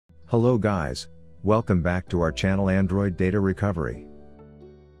Hello guys, welcome back to our channel Android Data Recovery.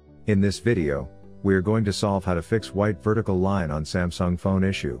 In this video, we are going to solve how to fix white vertical line on Samsung phone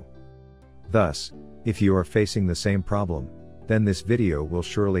issue. Thus, if you are facing the same problem, then this video will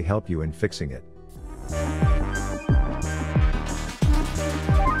surely help you in fixing it.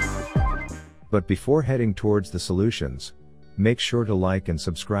 But before heading towards the solutions, make sure to like and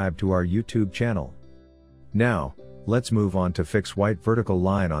subscribe to our YouTube channel. Now, let's move on to fix white vertical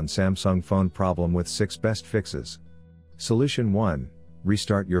line on Samsung phone problem with 6 best fixes. Solution 1.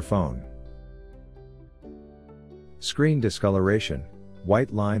 Restart your phone. Screen discoloration.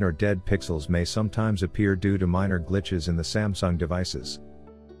 White line or dead pixels may sometimes appear due to minor glitches in the Samsung devices.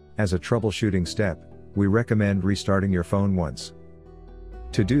 As a troubleshooting step, we recommend restarting your phone once.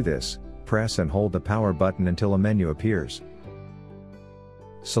 To do this, press and hold the power button until a menu appears.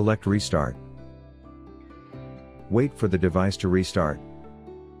 Select Restart. Wait for the device to restart.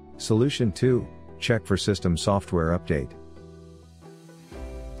 Solution 2. Check for system software update.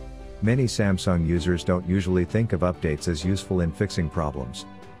 Many Samsung users don't usually think of updates as useful in fixing problems.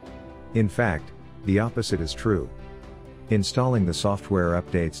 In fact, the opposite is true. Installing the software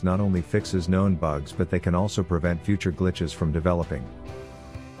updates not only fixes known bugs but they can also prevent future glitches from developing.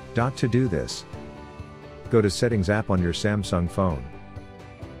 To do this, go to Settings app on your Samsung phone.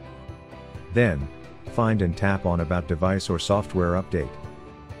 Then, find and tap on About Device or Software Update.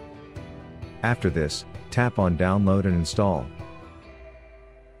 After this, tap on Download and Install.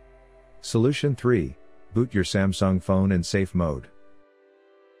 Solution 3. Boot your Samsung phone in Safe Mode.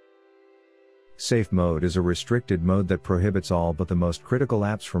 Safe Mode is a restricted mode that prohibits all but the most critical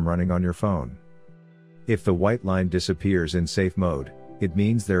apps from running on your phone. If the white line disappears in Safe Mode, it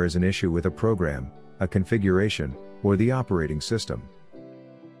means there is an issue with a program, a configuration, or the operating system.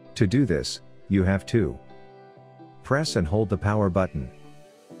 To do this, you have to press and hold the power button.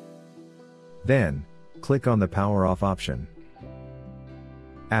 Then, click on the power off option.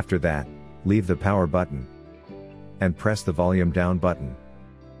 After that, leave the power button and press the volume down button.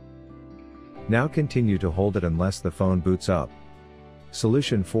 Now continue to hold it unless the phone boots up.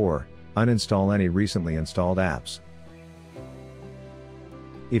 Solution 4. Uninstall any recently installed apps.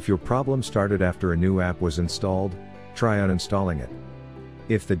 If your problem started after a new app was installed, try uninstalling it.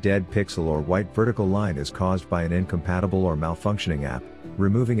 If the dead pixel or white vertical line is caused by an incompatible or malfunctioning app,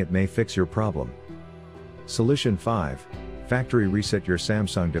 removing it may fix your problem. Solution 5. Factory reset your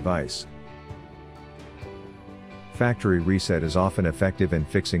Samsung device. Factory reset is often effective in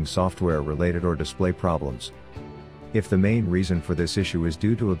fixing software-related or display problems. If the main reason for this issue is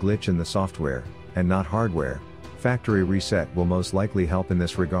due to a glitch in the software, and not hardware, factory reset will most likely help in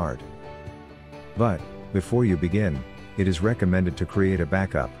this regard. But, before you begin, it is recommended to create a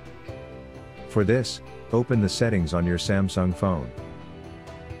backup. For this, open the settings on your Samsung phone.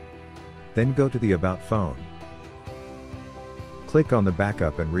 Then go to the About phone. Click on the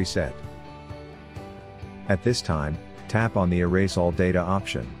Backup and Reset. At this time, tap on the Erase All Data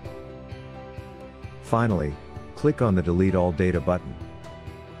option. Finally, click on the Delete All Data button.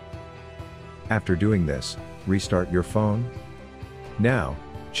 After doing this, restart your phone. Now,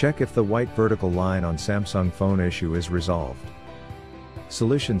 check if the white vertical line on Samsung phone issue is resolved.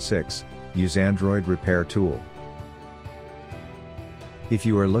 Solution 6. Use Android Repair Tool. If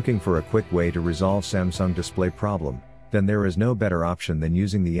you are looking for a quick way to resolve Samsung display problem, then there is no better option than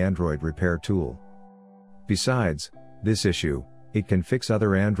using the Android Repair Tool. Besides this issue, it can fix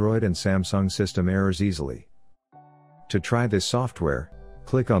other Android and Samsung system errors easily. To try this software,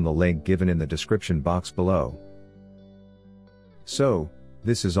 click on the link given in the description box below. So,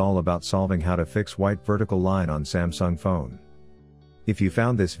 this is all about solving how to fix white vertical line on Samsung phone. If you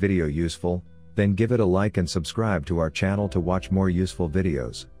found this video useful, then give it a like and subscribe to our channel to watch more useful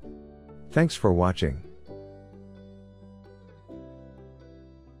videos. Thanks for watching.